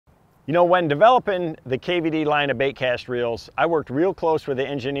You know, when developing the KVD line of bait cast reels, I worked real close with the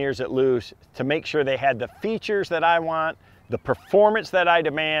engineers at Lews to make sure they had the features that I want, the performance that I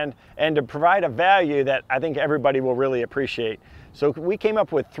demand, and to provide a value that I think everybody will really appreciate. So we came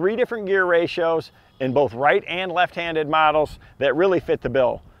up with 3 different gear ratios in both right and left-handed models that really fit the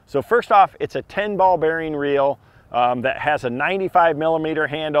bill. So first off, it's a 10 ball bearing reel that has a 95 millimeter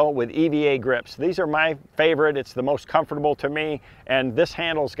handle with EVA grips. These are my favorite. It's the most comfortable to me, and this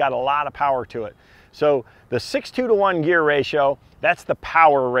handle's got a lot of power to it. So the 6:2-to-1 gear ratio, that's the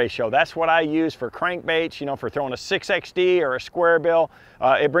power ratio. That's what I use for crankbaits, you know, for throwing a 6XD or a square bill.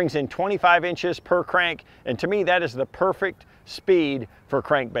 It brings in 25 inches per crank, and to me that is the perfect speed for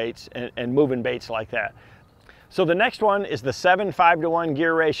crankbaits and moving baits like that. So the next one is the 7:5-to-1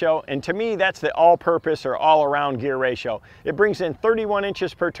 gear ratio, and to me that's the all-purpose or all-around gear ratio. It brings in 31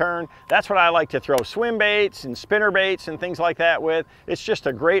 inches per turn. That's what I like to throw swim baits and spinner baits and things like that with. It's just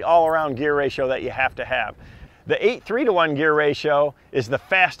a great all-around gear ratio that you have to have. The 8:3-to-1 gear ratio is the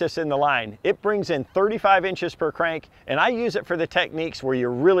fastest in the line. It brings in 35 inches per crank, and I use it for the techniques where you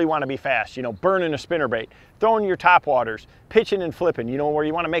really want to be fast, you know, burning a spinnerbait, throwing your topwaters, pitching and flipping, you know, where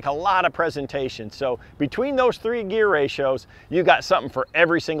you want to make a lot of presentations. So between those 3 gear ratios, you got something for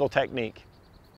every single technique.